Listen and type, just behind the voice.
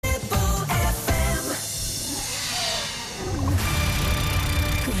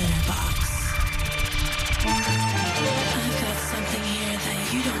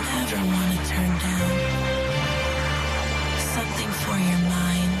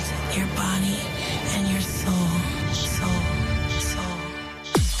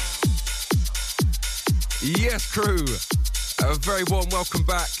Yes, crew. A very warm welcome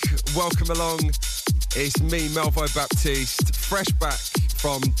back. Welcome along. It's me, Melvo Baptiste, fresh back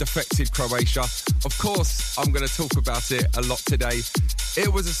from defected Croatia. Of course, I'm going to talk about it a lot today.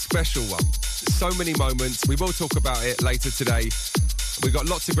 It was a special one. So many moments. We will talk about it later today. We got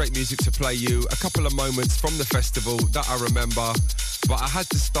lots of great music to play you. A couple of moments from the festival that I remember. But I had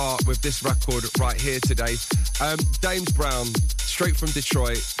to start with this record right here today. Dames Brown, straight from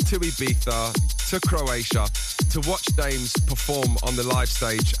Detroit to Ibiza to Croatia. To watch Dames perform on the live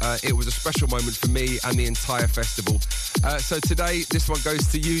stage, it was a special moment for me and the entire festival. So today, this one goes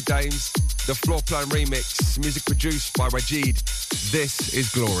to you, Dames. The Floor Plan remix, music produced by Rajid. This is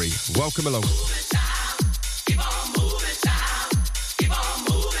Glory. Welcome along. Keep on moving, child. Keep on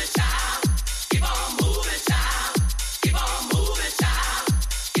moving, child. Keep on moving, child. Keep on moving, child.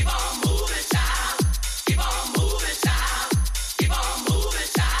 Keep on moving, child. Keep on moving, child. Keep on moving,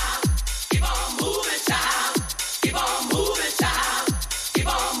 child. Keep on moving, child. Keep on moving, child. Keep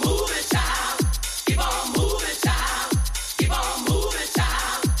on moving, child. Keep on moving, child. Keep on moving,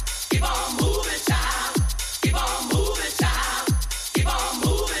 child. Keep on moving, child. Keep on moving, child. Keep on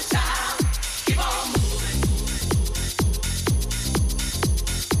moving, child. Keep on moving.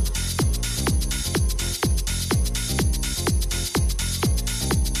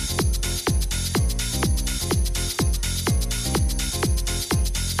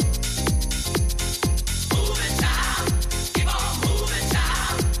 Moving, child. Keep on moving,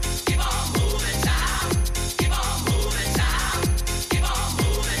 child. Keep on moving, child. Keep on moving, child. Keep on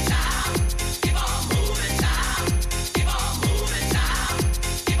moving, child. Keep on moving, child. Keep on moving, child.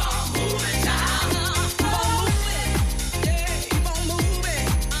 Keep on moving, child. Keep on moving. Yeah, keep on moving.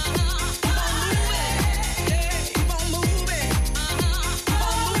 Keep on moving. Yeah, keep on moving. Keep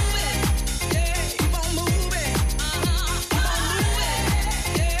on moving. Yeah, keep on moving. Keep on moving.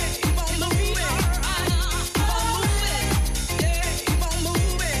 Yeah, keep on moving. Keep on moving. Yeah, keep on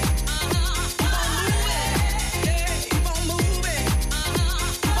moving. Keep on moving. Yeah, keep on moving.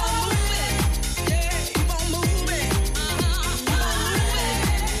 Keep on moving. Yeah, keep on moving.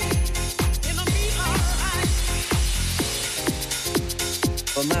 It'll be alright.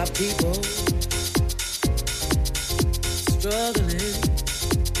 For my people struggling,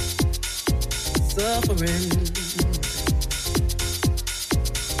 suffering,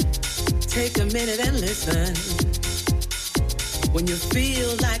 take a minute and listen. When you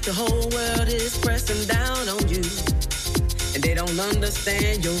feel like the whole world is pressing down on you and they don't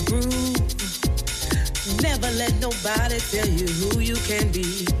understand your groove, never let nobody tell you who you can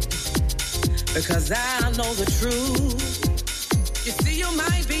be, because I know the truth. You see, you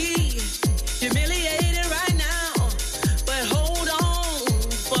might be humiliated right now, but hold on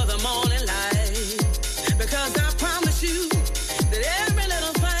for the morning light, because I promise you that every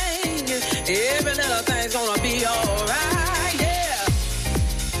little thing's gonna be alright, yeah.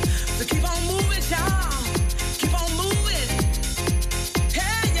 So keep on moving, y'all. Keep on moving.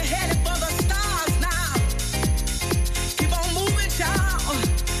 Hey, you're headed for the stars now. Keep on moving, y'all.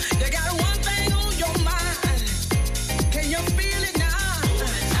 You got one thing on your mind. Can you feel it now?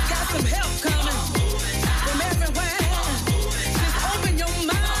 Got some help coming from everywhere. Just open your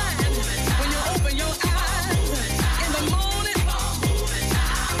mind when you open your eyes in the morning.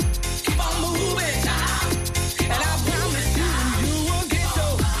 Keep on moving, and I promise you, you will get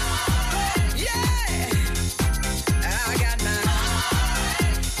your yeah. I got mine.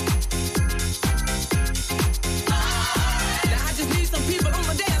 Now I just need some people on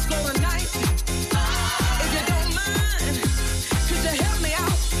the dance floor tonight. If you don't mind, could you help me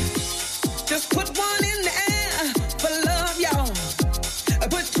out? Just put one in the air for love, y'all.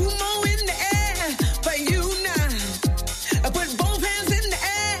 Put two more in the air for you now. Put both hands in the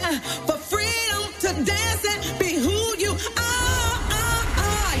air for freedom to dance and be who you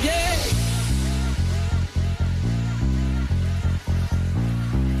are, yeah.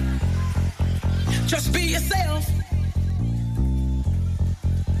 Just be yourself.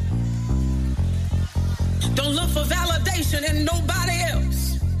 Don't look for validation in nobody else.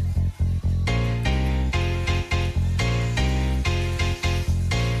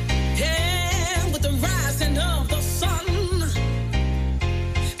 Yeah, with the rising of the sun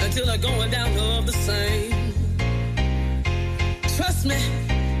until the going down of the same. Trust me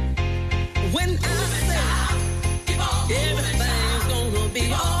when I say everything's gonna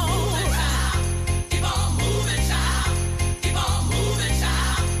be alright. Keep on moving, child. Keep on moving,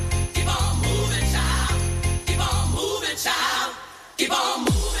 child. Keep on moving, child. Keep on moving, child. Keep on moving, child. Keep on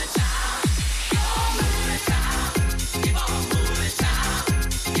moving, child. Keep on moving, child.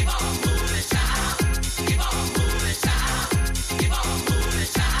 Keep on moving, child. Keep on moving, child. Keep on moving,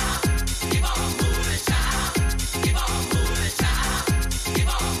 child. Keep on moving, child.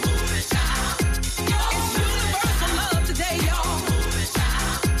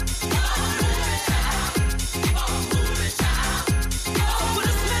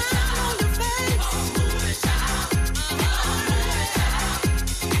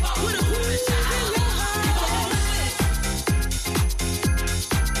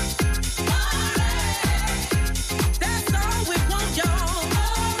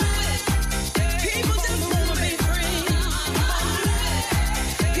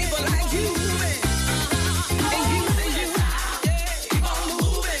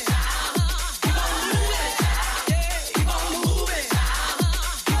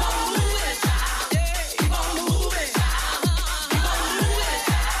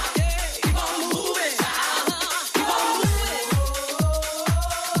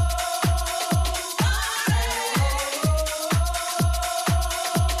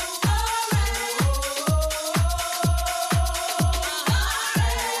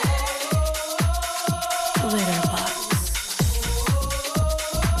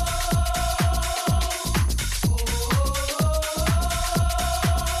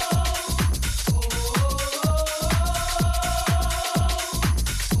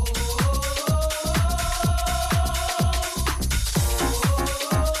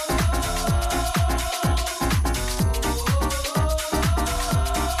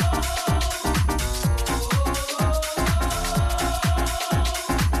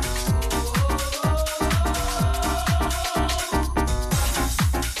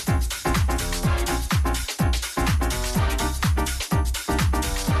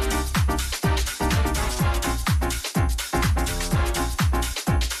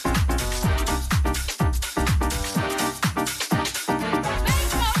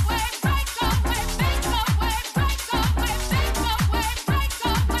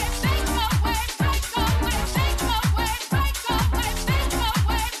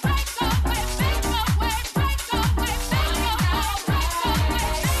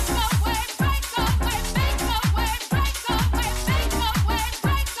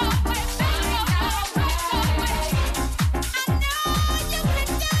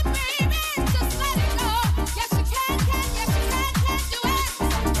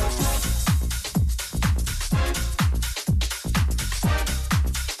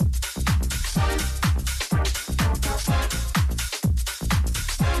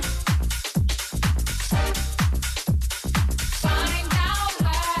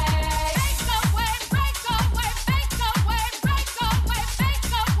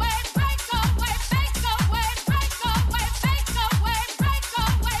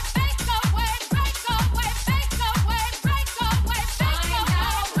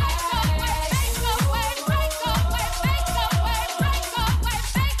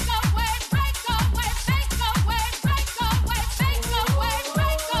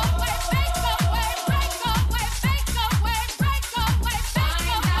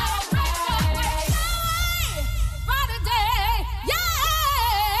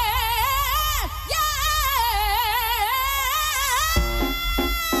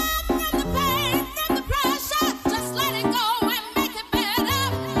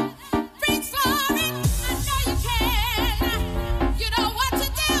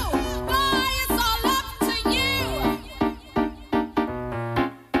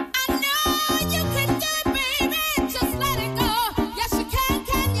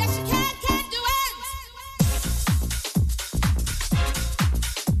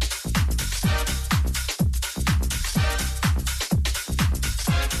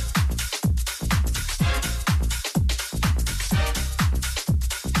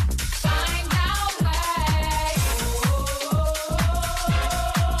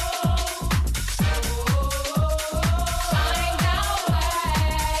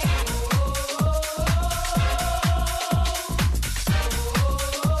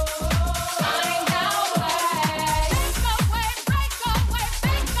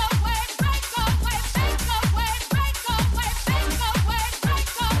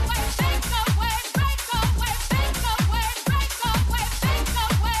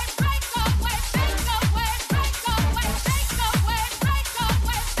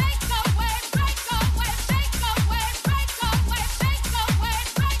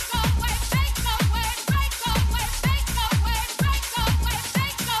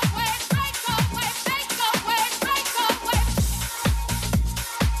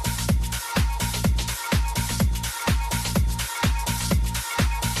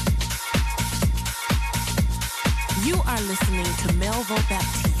 Melvo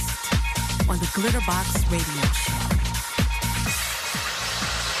Baptiste on the Glitterbox Radio Show.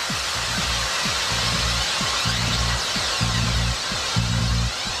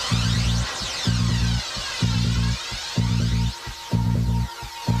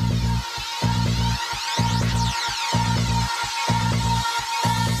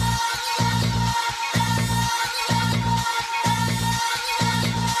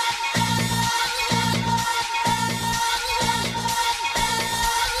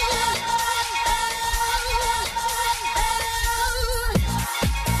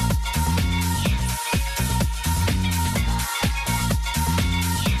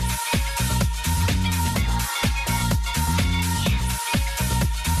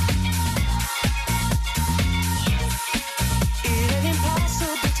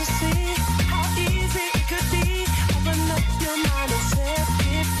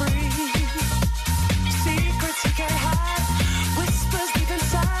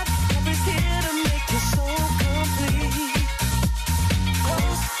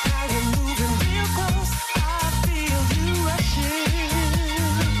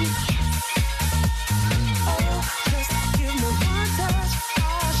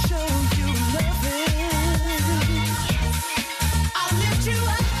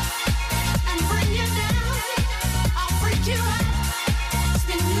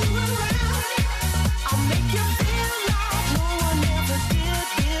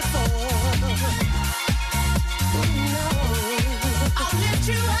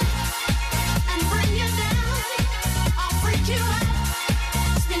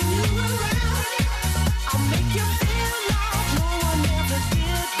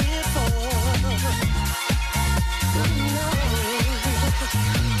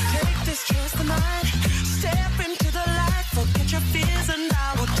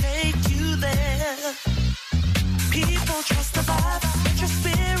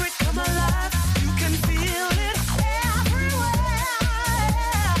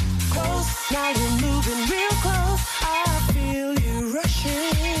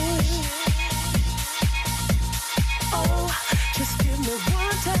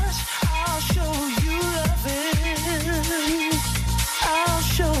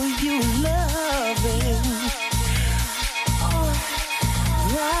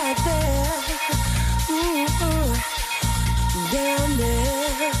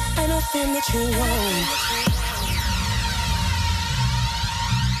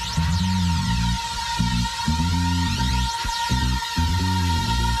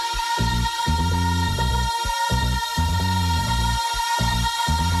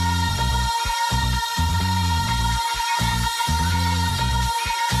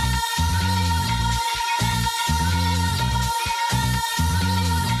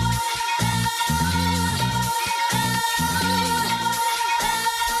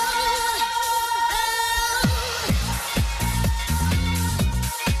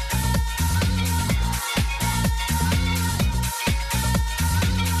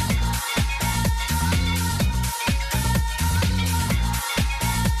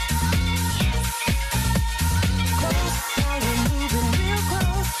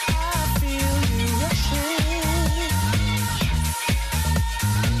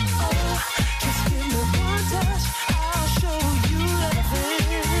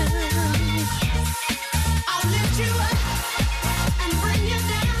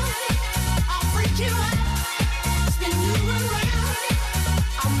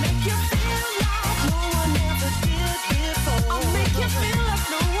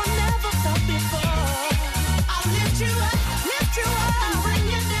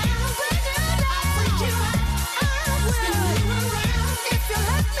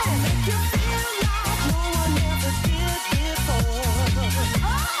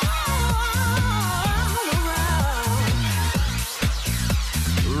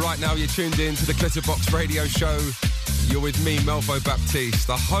 Now you're tuned in to the Glitterbox Radio Show. You're with me, Melvo Baptiste.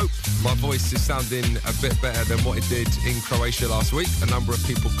 I hope my voice is sounding a bit better than what it did in Croatia last week. A number of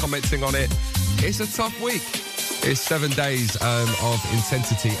people commenting on it. It's a tough week. It's 7 days of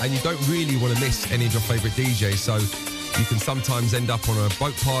intensity, and you don't really want to miss any of your favourite DJs. So you can sometimes end up on a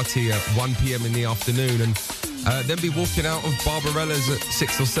boat party at 1 p.m. in the afternoon and then be walking out of Barbarella's at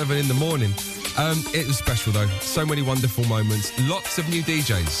 6 or 7 in the morning. It was special though. So many wonderful moments. Lots of new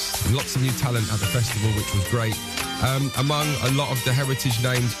DJs, lots of new talent at the festival, which was great. Among a lot of the heritage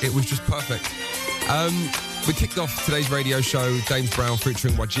names, it was just perfect. We kicked off today's radio show, James Brown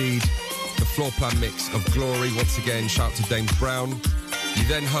featuring Wajid, the floor plan mix of Glory. Once again, shout out to James Brown. You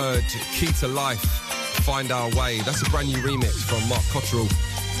then heard Key to Life, Find Our Way. That's a brand new remix from Mark Cottrell,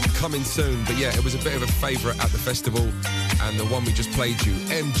 coming soon. But yeah, it was a bit of a favourite at the festival. and the one we just played you,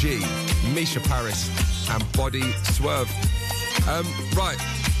 MG, Misha Paris, and Body Swerve. Right,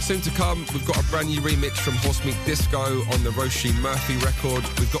 soon to come, we've got a brand new remix from Horse Meat Disco on the Roisin Murphy record.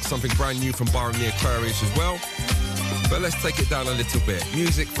 We've got something brand new from Byron the Aquarius as well. But let's take it down a little bit.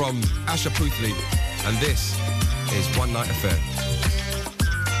 Music from Asha Puthli, and this is One Night Affair.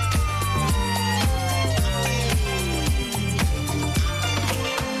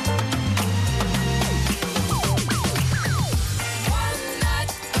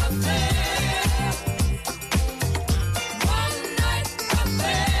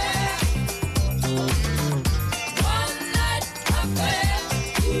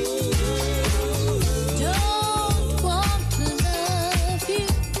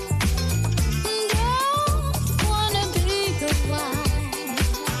 Wanna be the one.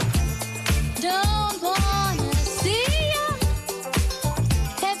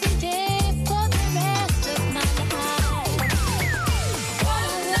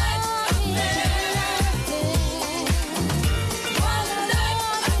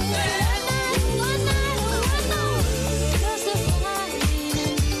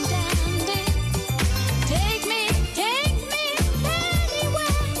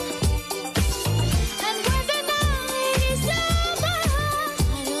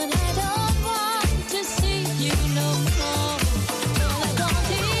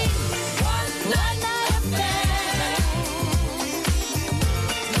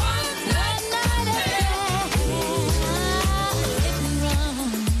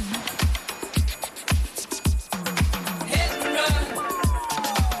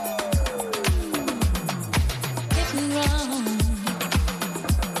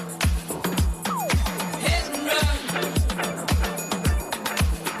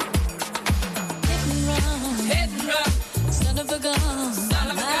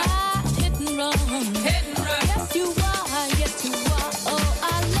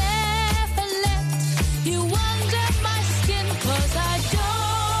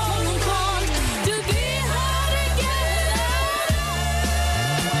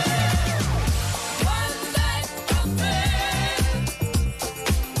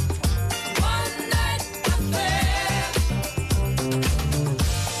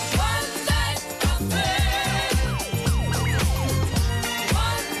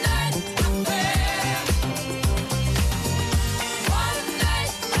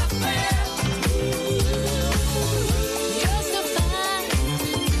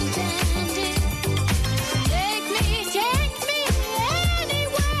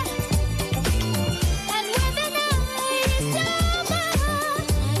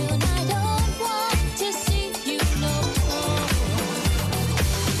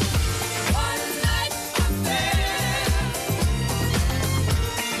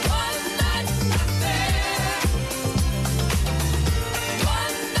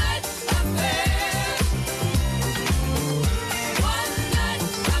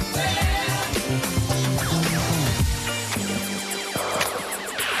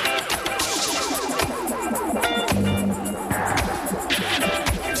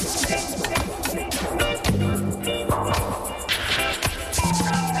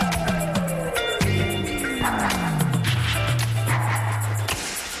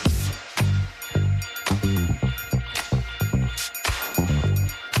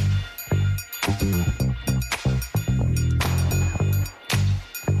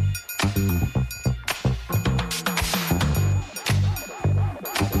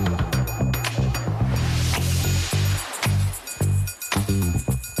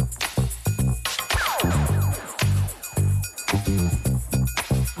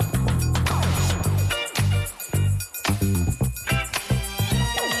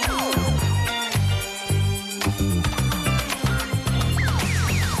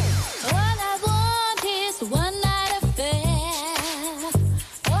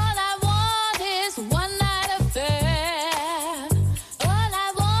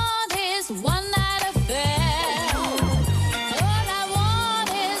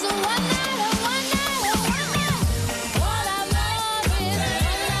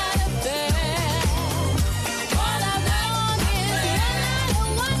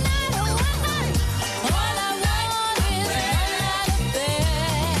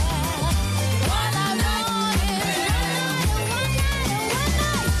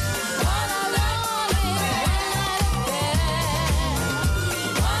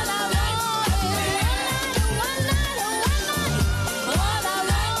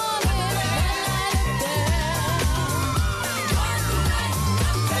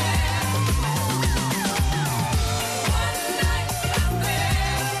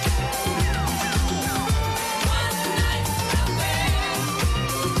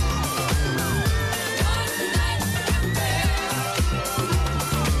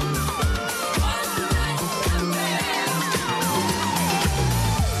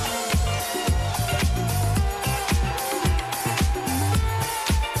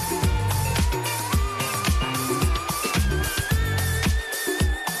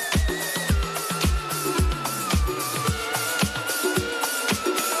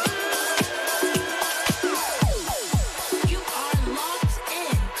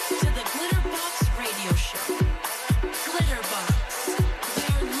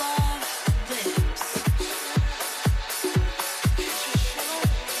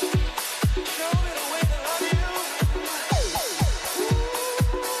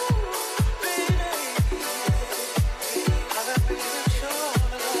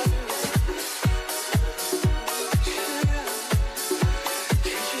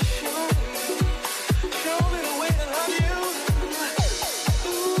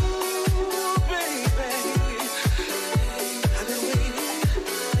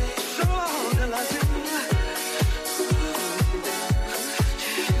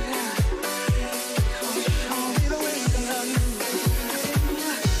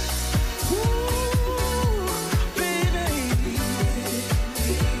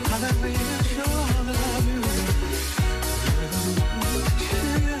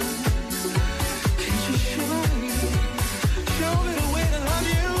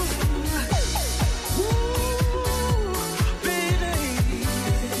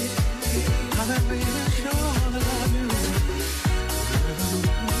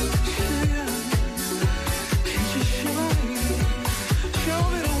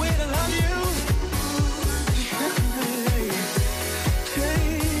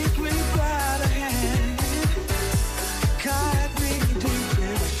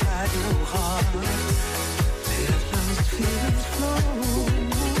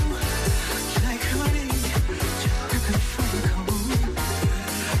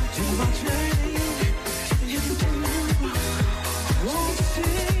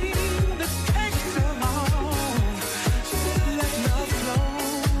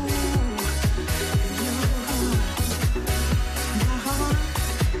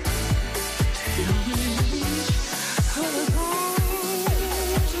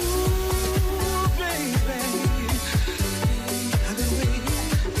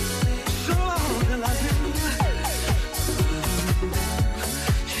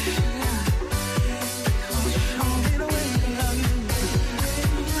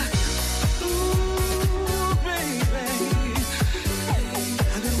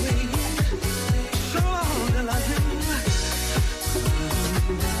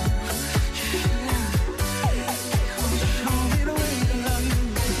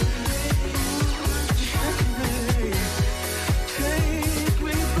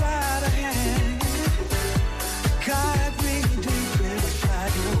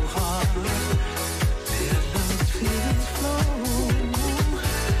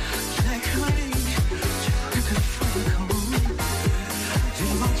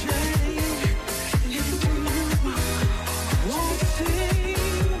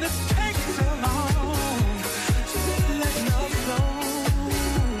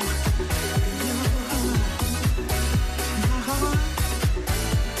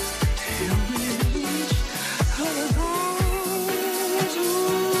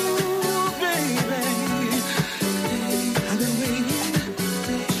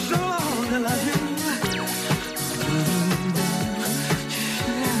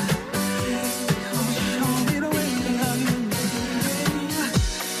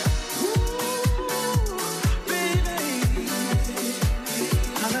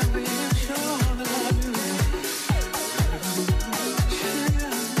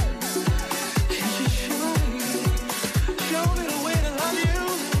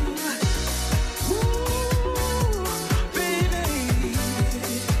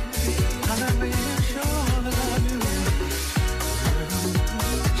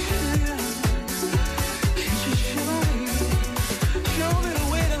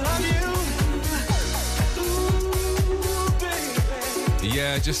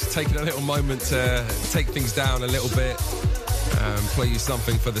 Yeah, just taking a little moment to take things down a little bit, play you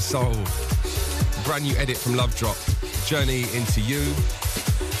something for the soul. Brand new edit from Love Drop, Journey Into You.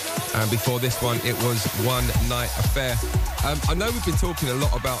 And before this one, it was One Night Affair. I know we've been talking a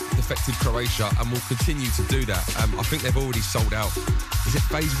lot about Defected Croatia, and we'll continue to do that. I think they've already sold out. Is it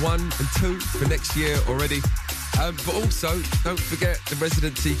phase 1 and 2 for next year already? But also, don't forget, the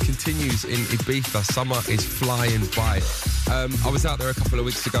residency continues in Ibiza. Summer is flying by. I was out there a couple of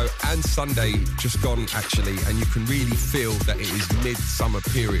weeks ago, and Sunday just gone, actually, and you can really feel that it is mid-summer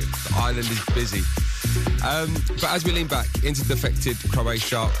period. The island is busy. But as we lean back into Defected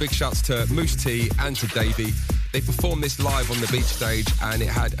Croatia, big shouts to Moose T and to Davey. They performed this live on the beach stage, and it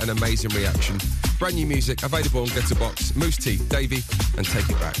had an amazing reaction. Brand new music available on Glitterbox. Moose T, Davey, and Take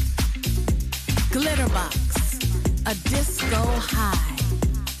It Back. Glitterbox, a disco high.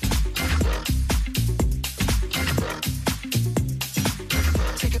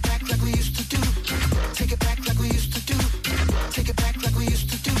 Take it back like we used to do. Take it back like we used to do. Take it back like we used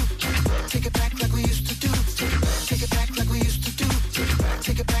to do. Take it back like we used to do. Take it back like we used to do.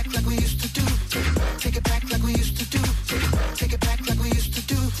 Take it back like we used to do. Take it back like we used to do. Take it back like we used to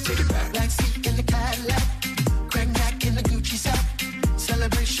do. Take it back. Black seat in the Cadillac, cognac in the Gucci sack.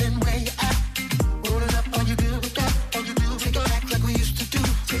 Celebration where you at? Rolling up, are you good with that? All you do, take it back like we used to do.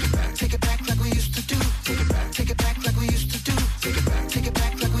 Take it back. Take it back like we used to do. Take it back. Take it back like we used to do. Take it back. Take it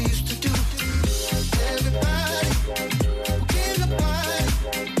back like we used to do. Everybody, get the body,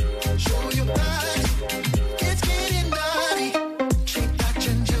 show your body. It's getting naughty. Shake that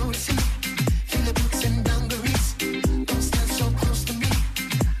and Josie, feel the boots and dungarees. Don't stand so close to me.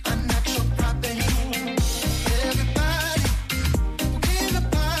 I'm not your property. Everybody, get the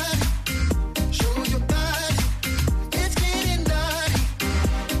body,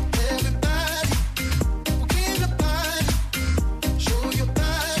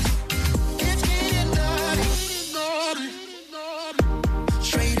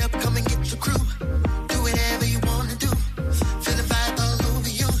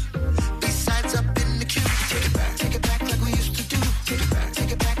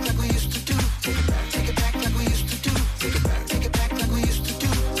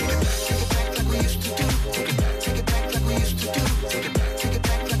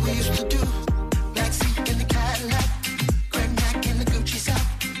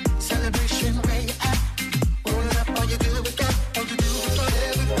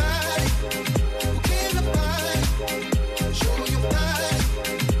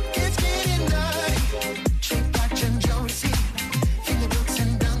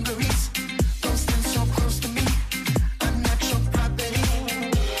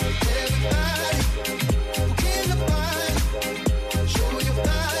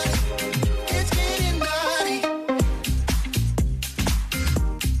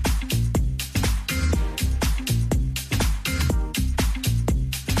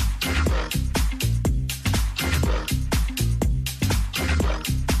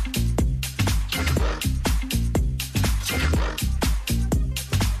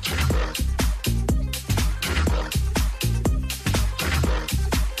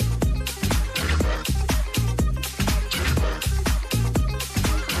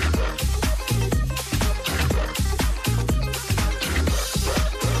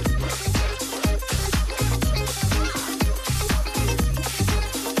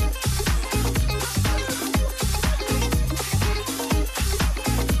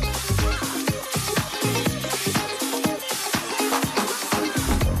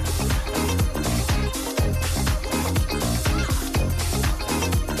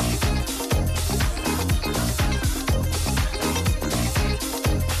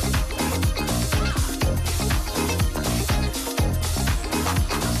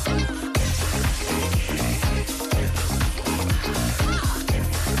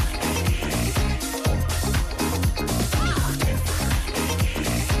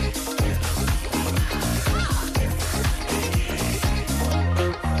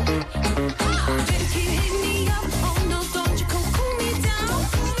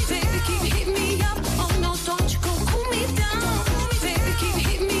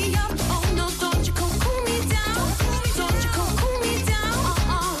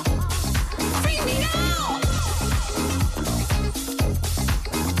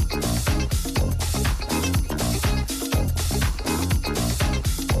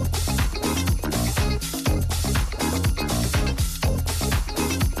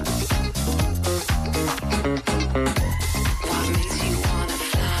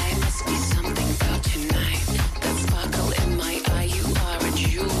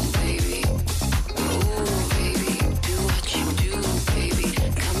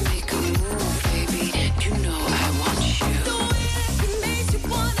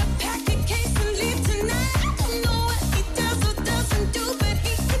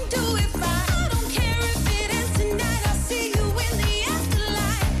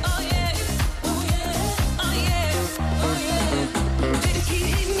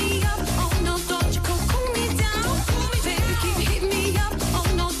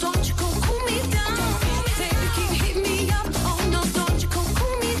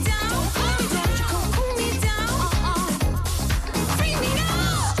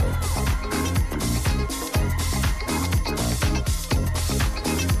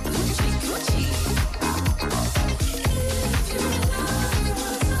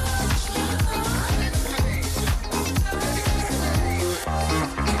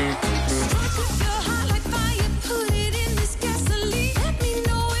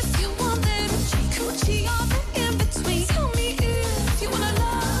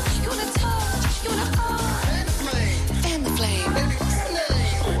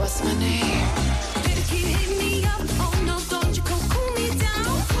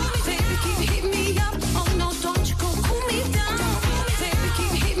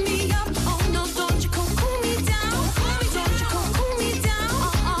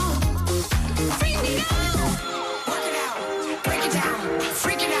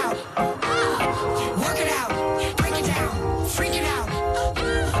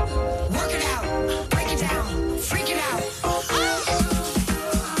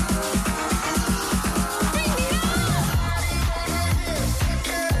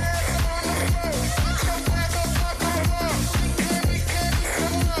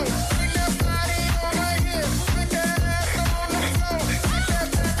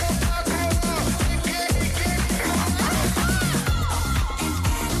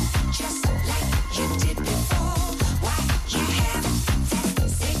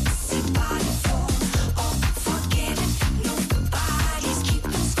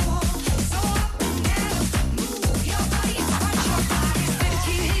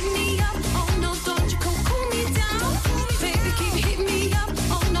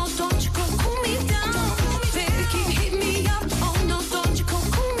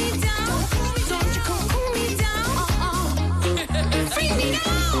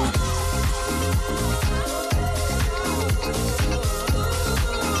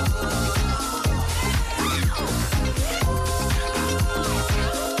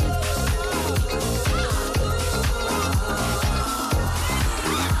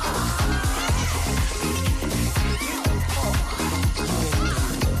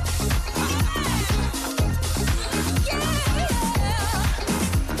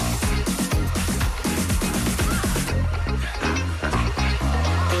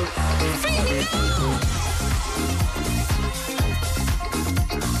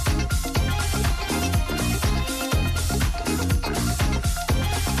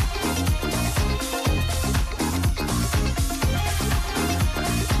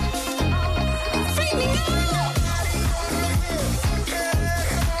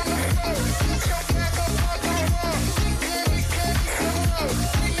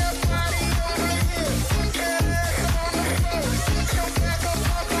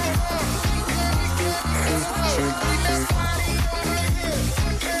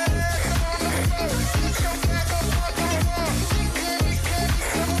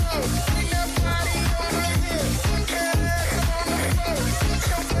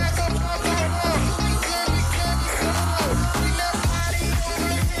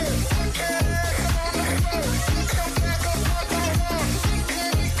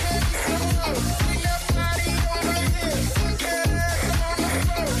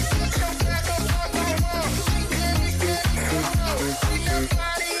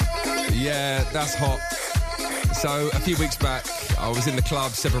 That's hot. So a few weeks back, I was in the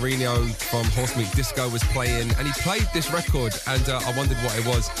club. Severino from Horse Meat Disco was playing, and he played this record, and I wondered what it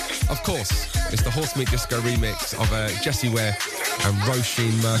was. Of course, it's the Horse Meat Disco remix of Jessie Ware and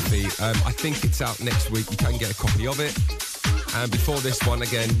Roisin Murphy. I think it's out next week. You can get a copy of it. And before this one,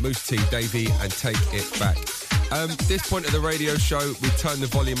 again, Moose T, Davey, and Take It Back. This point of the radio show, we turn the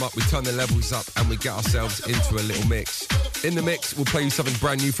volume up, we turn the levels up, and we get ourselves into a little mix. In the mix, we'll play you something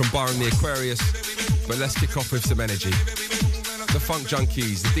brand new from Byron the Aquarius, but let's kick off with some energy. The Funk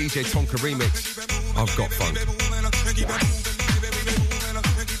Junkies, the DJ Tonka remix, I've Got Funk.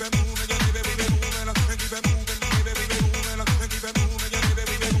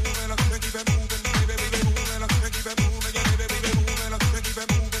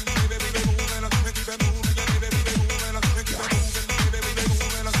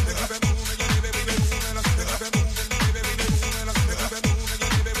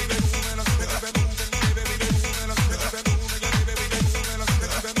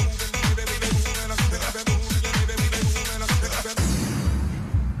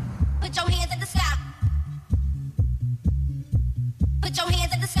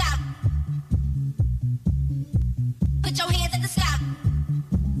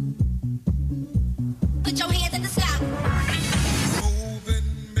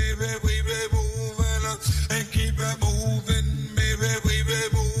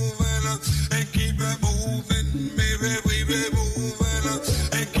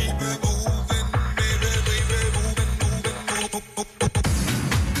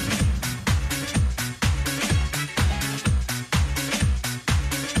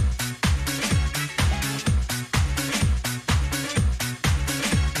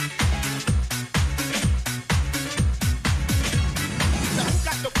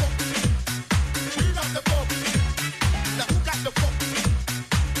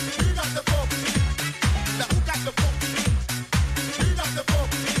 Who got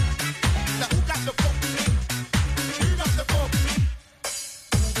the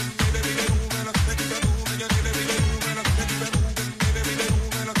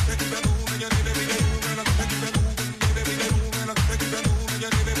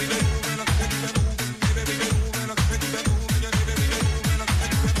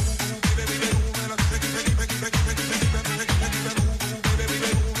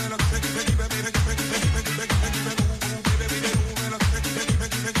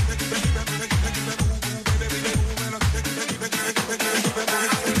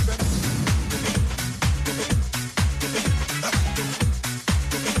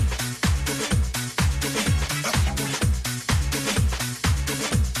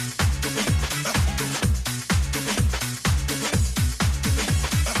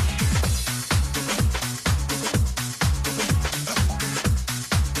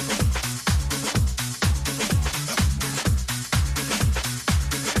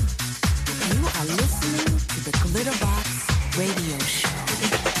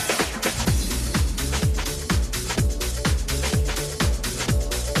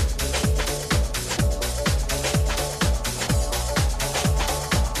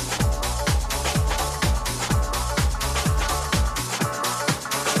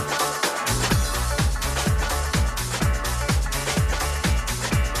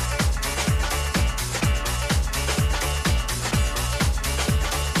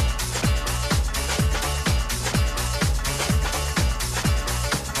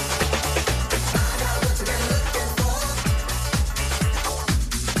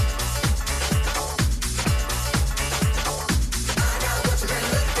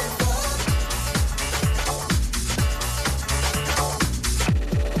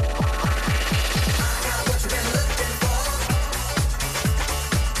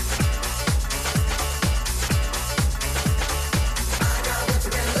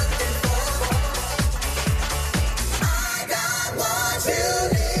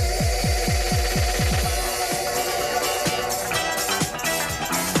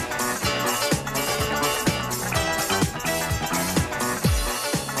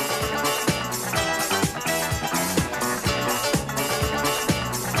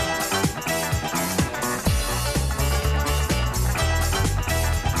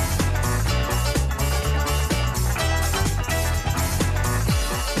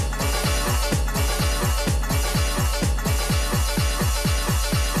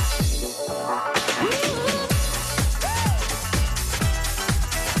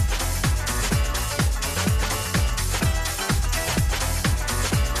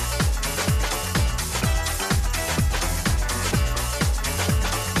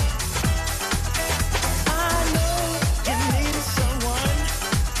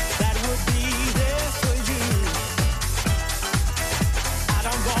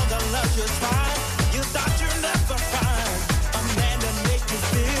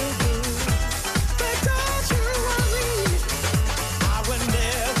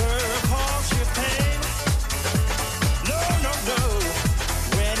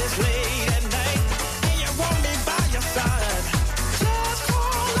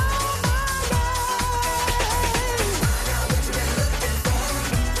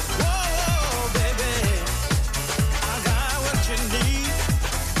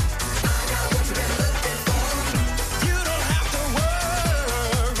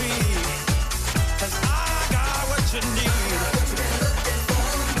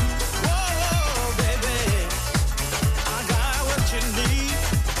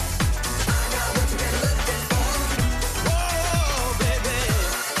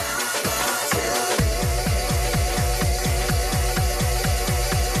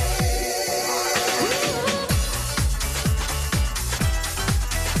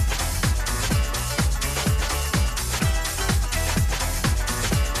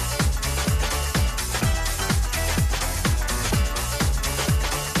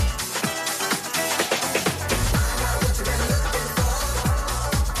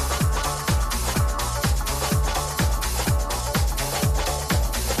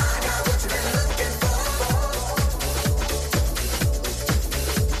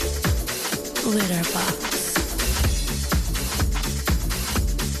Glitterbox.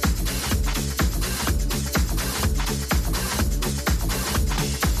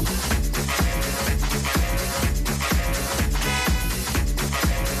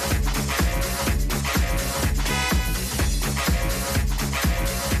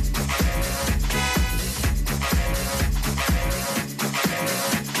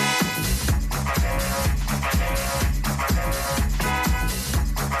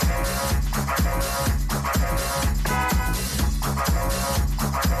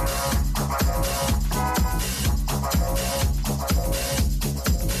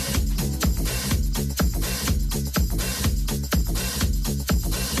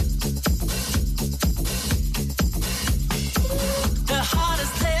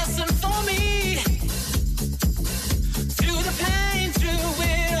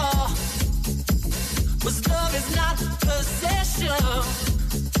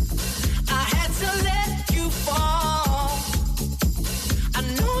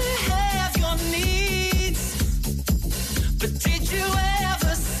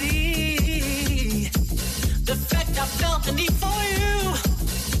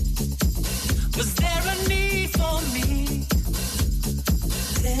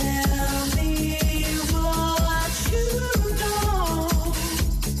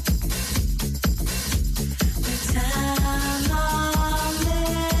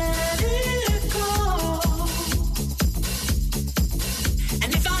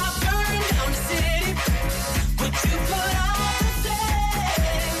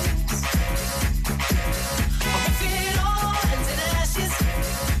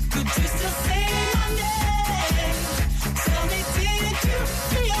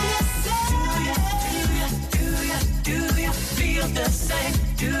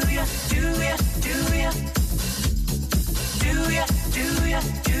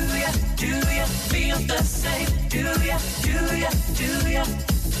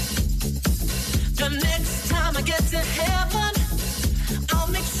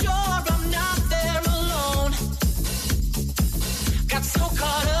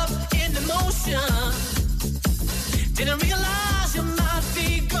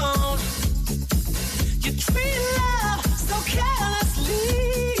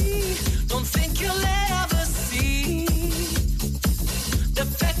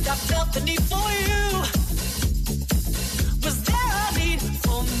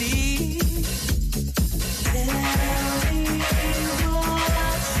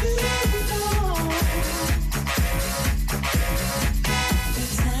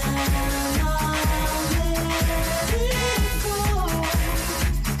 Go.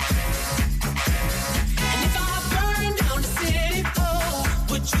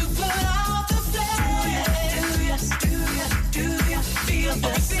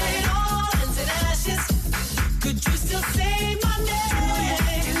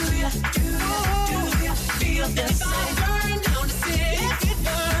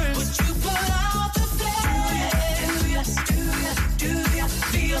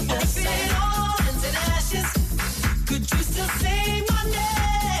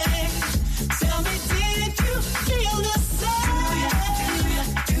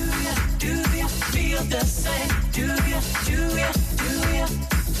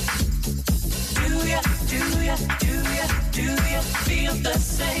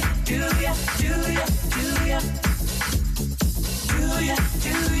 same? Do ya, do ya, do ya? Do ya,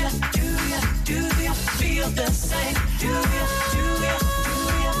 do ya, do ya, do ya feel the same? Do ya, do ya, do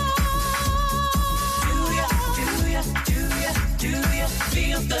ya? Do ya, do ya, do ya, do ya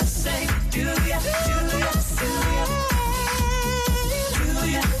feel the same? Do ya, do ya, do ya? Do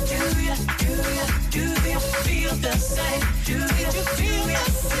ya, do ya, do ya, do ya feel the same? Do ya, feel the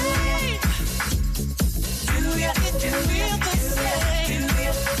same? Do ya, do you feel the same? Do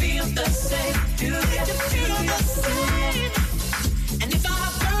you feel the same? Do you feel the same? And if I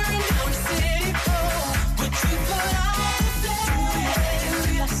burn down the city floor, would you put out the flame?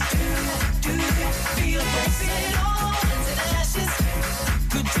 Do you feel the same? All into the ashes,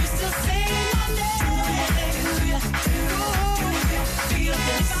 could you still say my name? Do you feel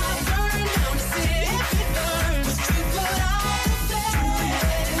the same? If I burn down the city, if it burns, would you put out the flame?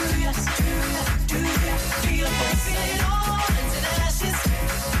 Do you feel the same? All into the ashes,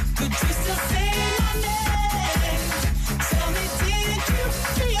 could you still say my name? Tell me, did you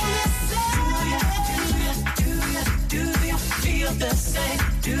feel the same? Do you feel the same?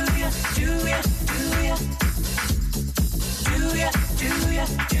 Do you, do you, do you? Do you, do you,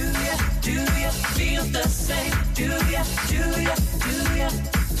 do you, do you feel the same? Do you, do you, do you?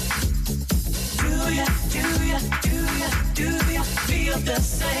 Do you, do you, do you, do you feel the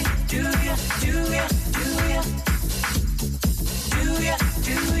same? Do you, do you, do you? Do you,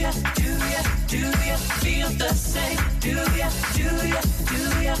 do you, do you, do you feel the same? Do you, do you, do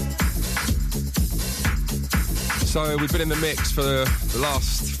you? So we've been in the mix for the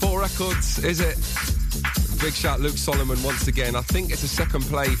last 4 records, is it? Big shout Luke Solomon once again. I think it's a second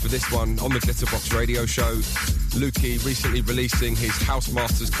play for this one on the Glitterbox radio show. Lukey recently releasing his House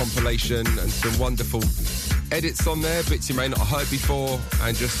Masters compilation and some wonderful edits on there, bits you may not have heard before,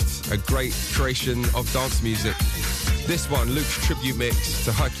 and just a great creation of dance music. This one, Luke's tribute mix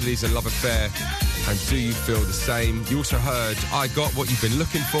to Hercules and Love Affair and Do You Feel the Same. You also heard I Got What You've Been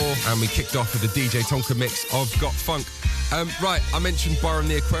Looking For, and we kicked off with the DJ Tonka mix of Got Funk. Right, I mentioned Byron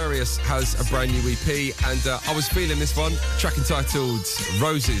the Aquarius has a brand new EP, and I was feeling this one, track entitled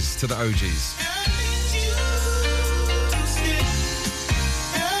Roses to the OGs.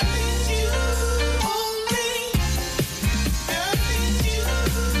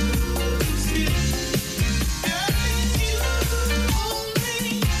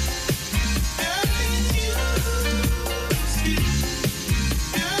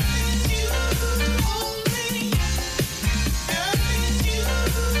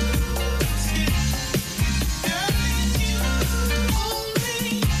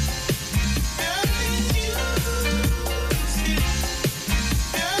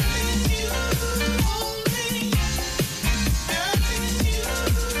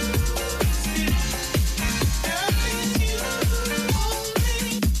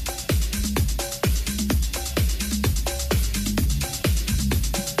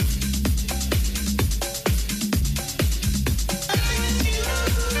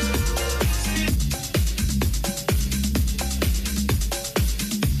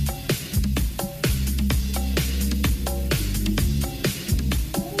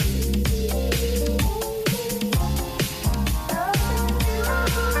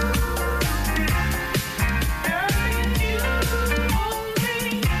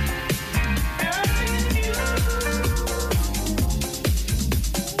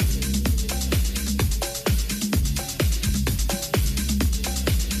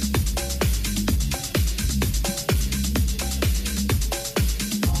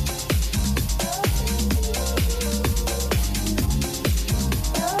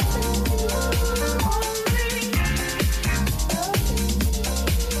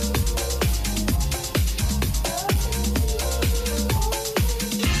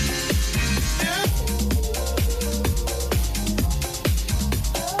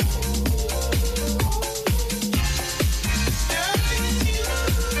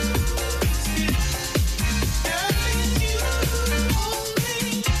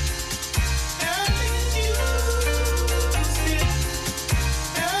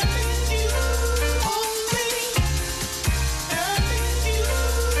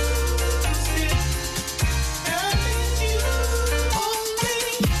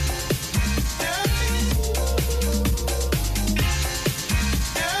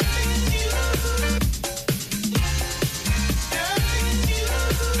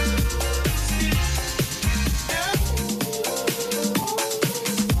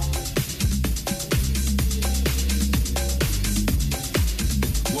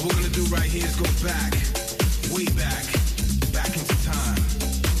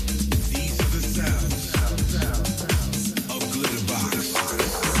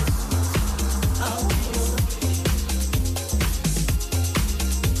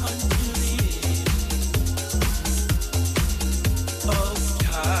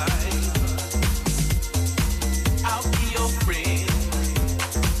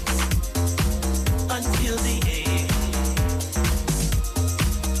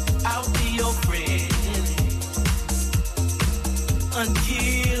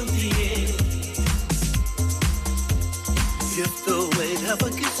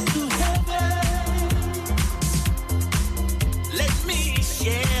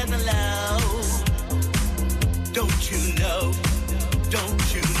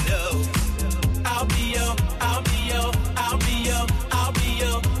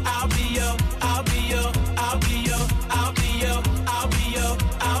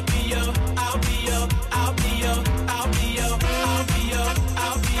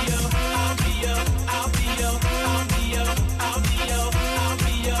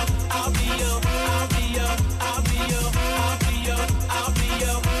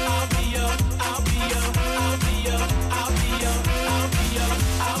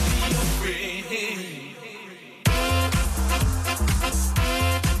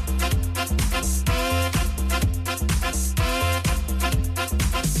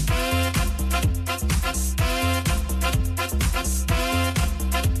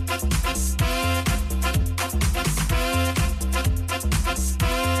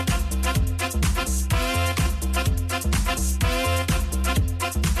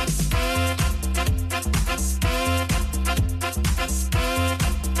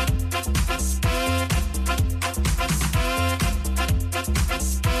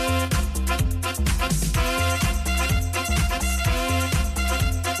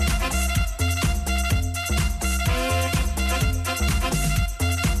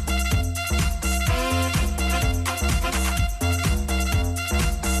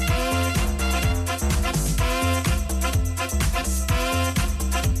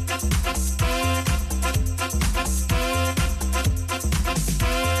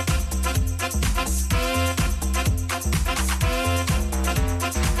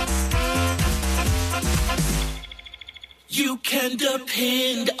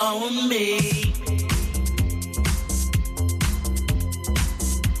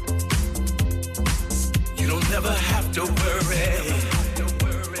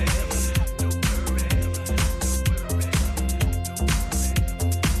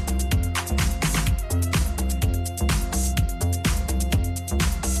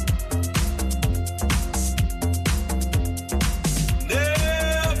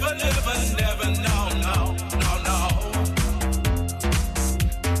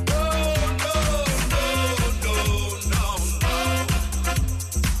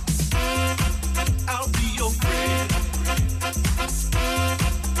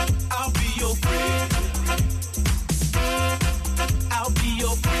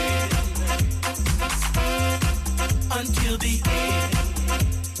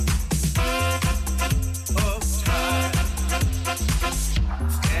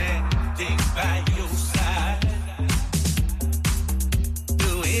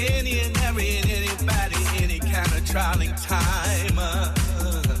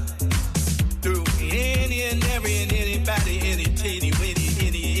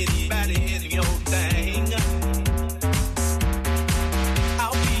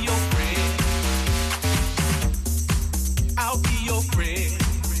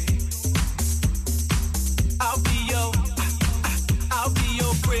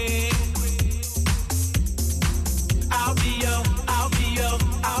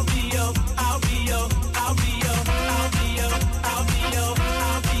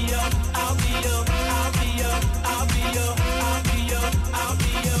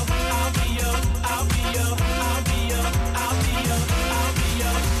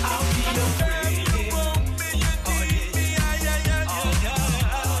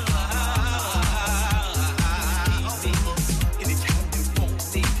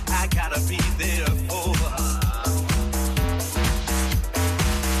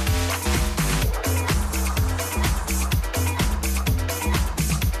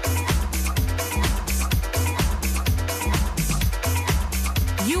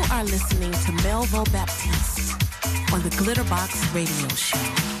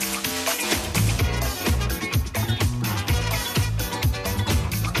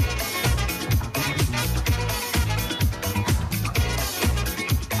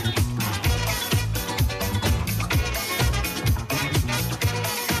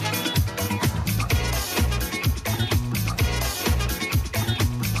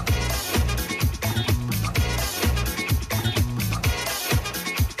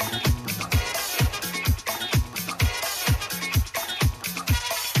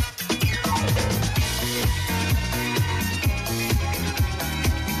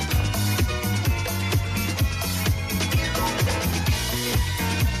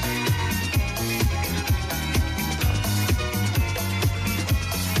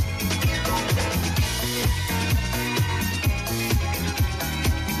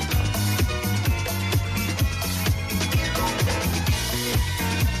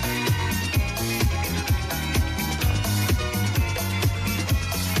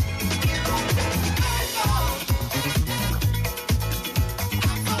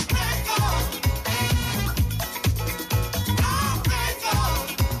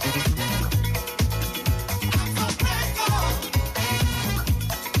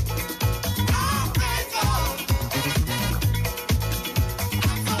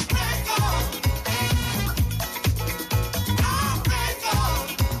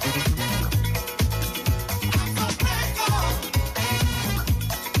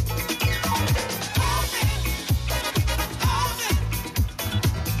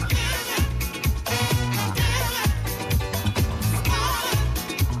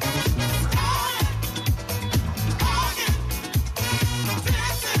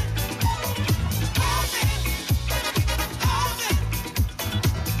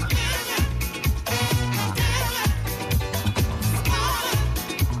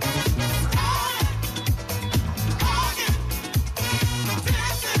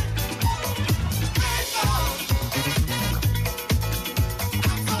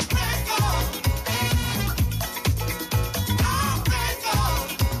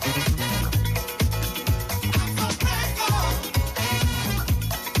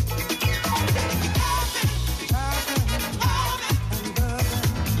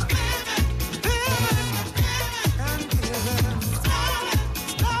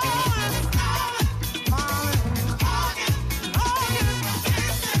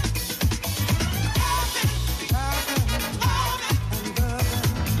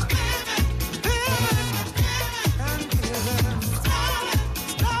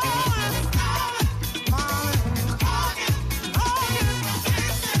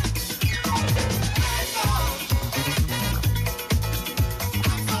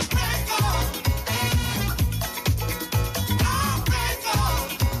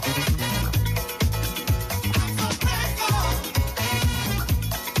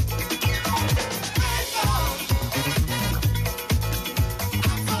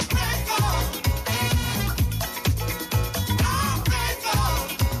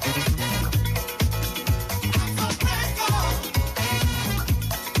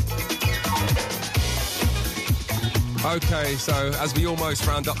 Okay, so as we almost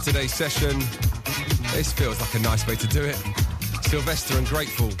round up today's session, this feels like a nice way to do it. Sylvester and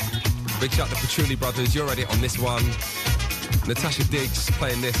Grateful. Big shout to the Patchouli Brothers, you're at it on this one. Natasha Diggs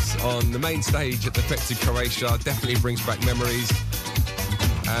playing this on the main stage at Defected Croatia, definitely brings back memories.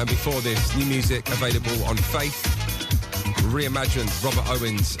 And before this, new music available on Faith, Reimagined, Robert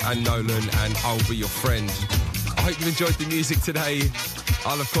Owens and Nolan, and I'll Be Your Friend. I hope you enjoyed the music today.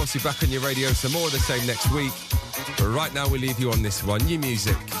 I'll of course be back on your radio, so more of the same next week. But right now we leave you on this one. New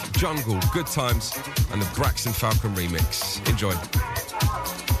music, Jungle, Good Times, and the Braxton Falcon remix. Enjoy.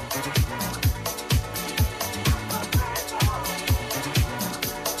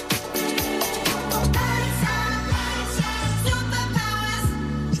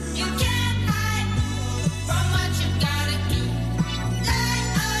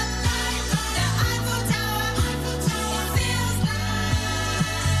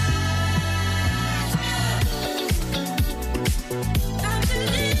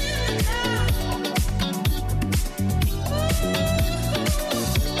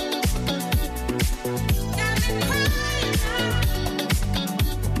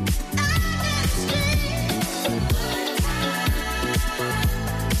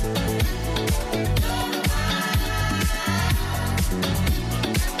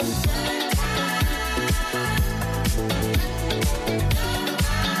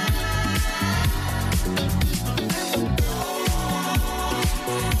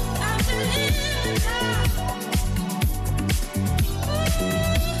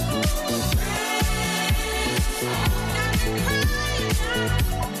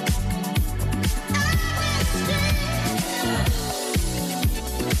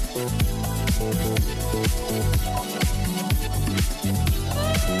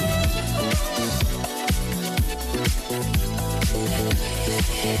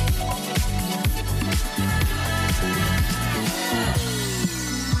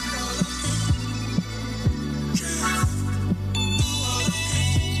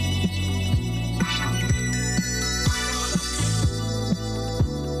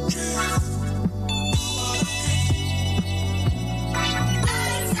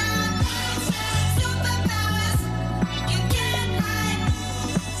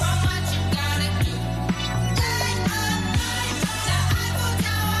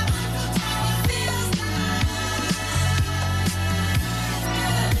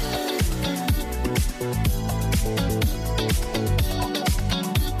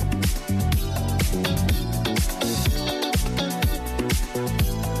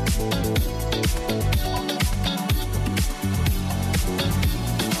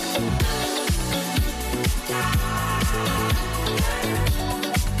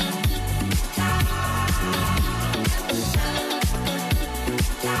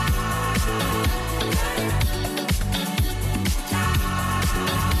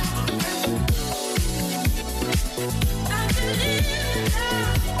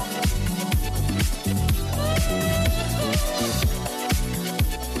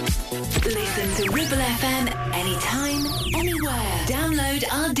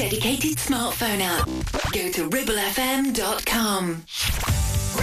 Dedicated smartphone app. Go to ribblefm.com.